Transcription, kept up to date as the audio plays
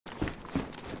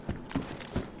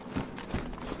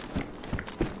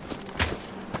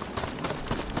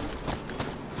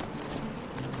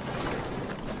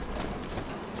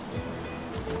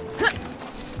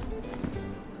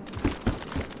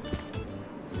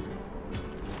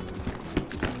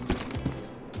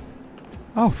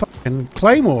Oh, fucking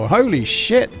Claymore. Holy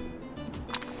shit.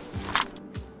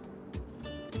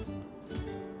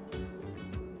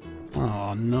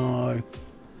 Oh, no.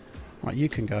 Right, you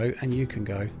can go, and you can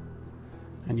go.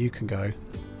 And you can go.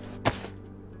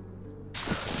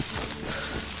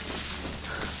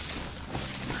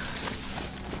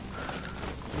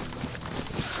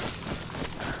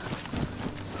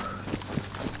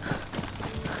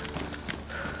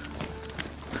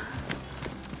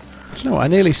 Do you know what? I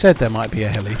nearly said there might be a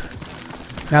heli.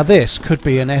 Now this could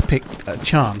be an epic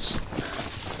chance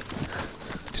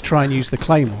to try and use the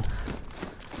Claymore.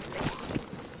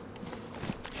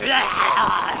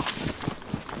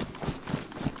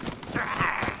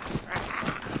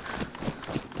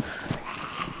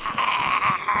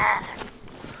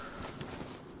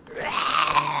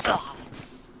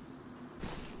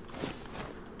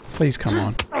 Please come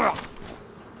on.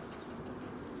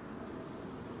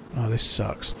 Oh, this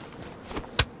sucks.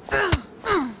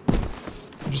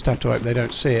 I just have to hope they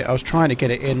don't see it. I was trying to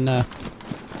get it in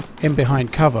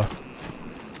behind cover.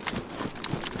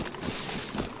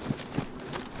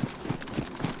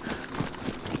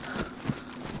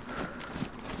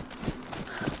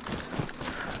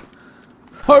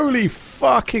 Holy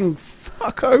fucking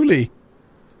fuck, holy!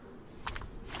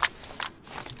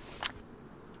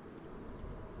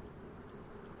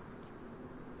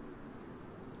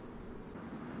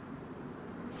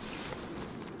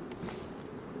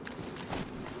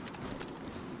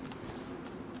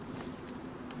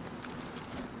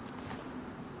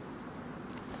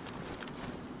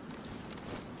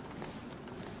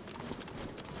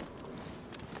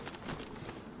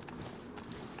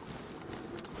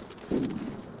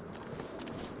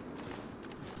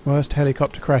 Worst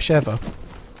helicopter crash ever.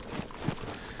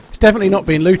 It's definitely not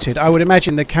been looted. I would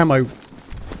imagine the camo...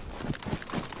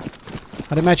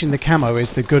 I'd imagine the camo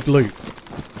is the good loot.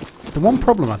 The one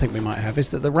problem I think we might have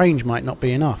is that the range might not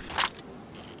be enough.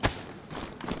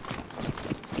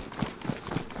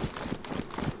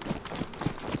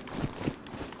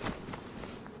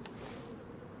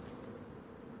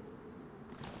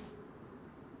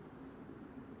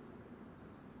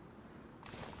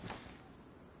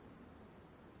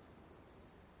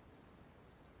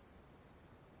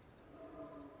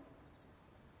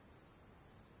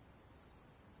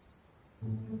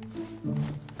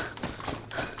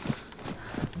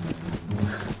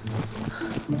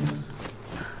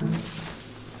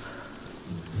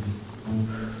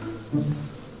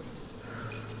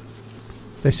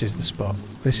 This is the spot.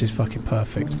 This is fucking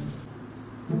perfect.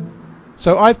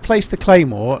 So I've placed the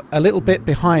Claymore a little bit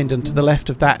behind and to the left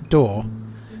of that door,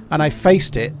 and I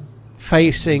faced it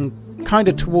facing kind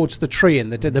of towards the tree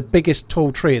in the biggest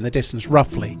tall tree in the distance,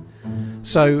 roughly.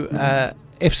 So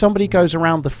if somebody goes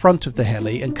around the front of the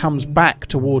heli and comes back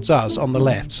towards us on the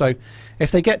left, so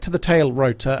if they get to the tail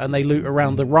rotor and they loot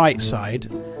around the right side,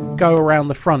 go around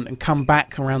the front and come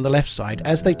back around the left side,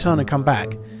 as they turn and come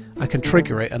back, I can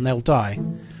trigger it and they'll die.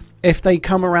 If they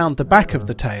come around the back of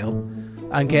the tail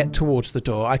and get towards the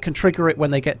door, I can trigger it when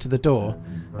they get to the door,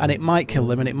 and it might kill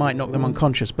them and it might knock them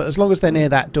unconscious, but as long as they're near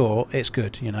that door, it's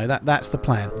good, you know, that's the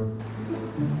plan.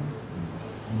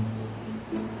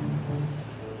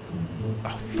 Oh,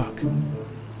 fuck.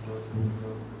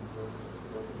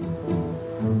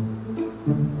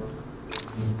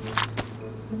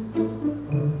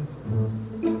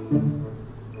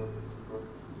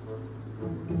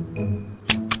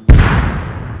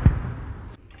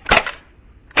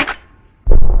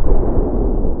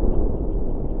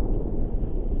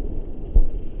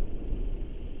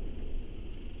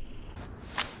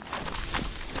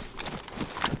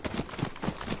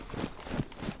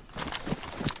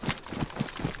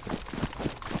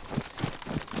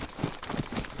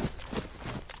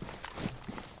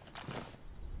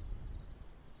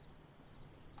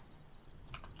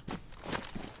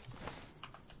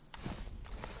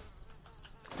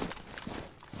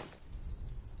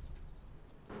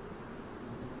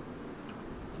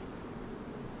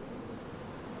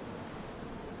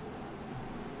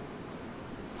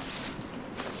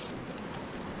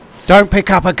 Don't pick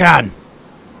up a gun!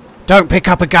 Don't pick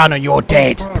up a gun or you're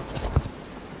dead!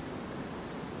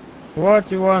 What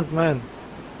do you want, man?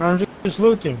 I'm just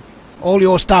looting. All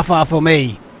your stuff are for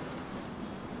me.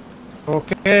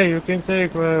 Okay, you can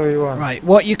take whatever you want. Right,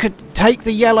 what you could take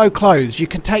the yellow clothes. You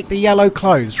can take the yellow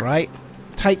clothes, right?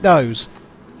 Take those.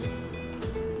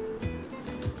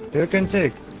 You can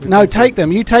take. No, take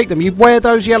them. You take them. You wear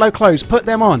those yellow clothes. Put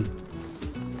them on.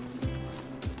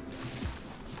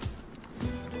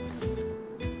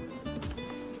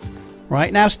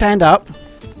 Right, now stand up.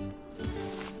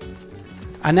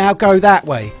 And now go that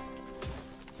way.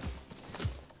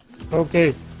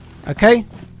 Okay. Okay?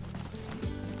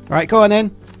 Right, go on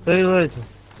then. See you later.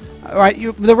 Alright,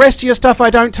 the rest of your stuff I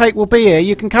don't take will be here.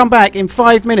 You can come back in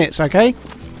 5 minutes, okay?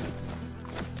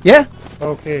 Yeah?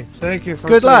 Okay, thank you for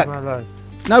Good luck. saving my life.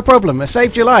 No problem. I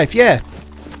saved your life, yeah.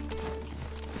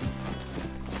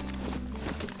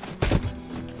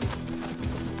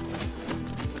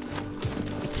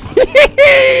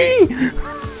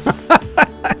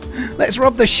 Let's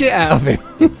rob the shit out of him.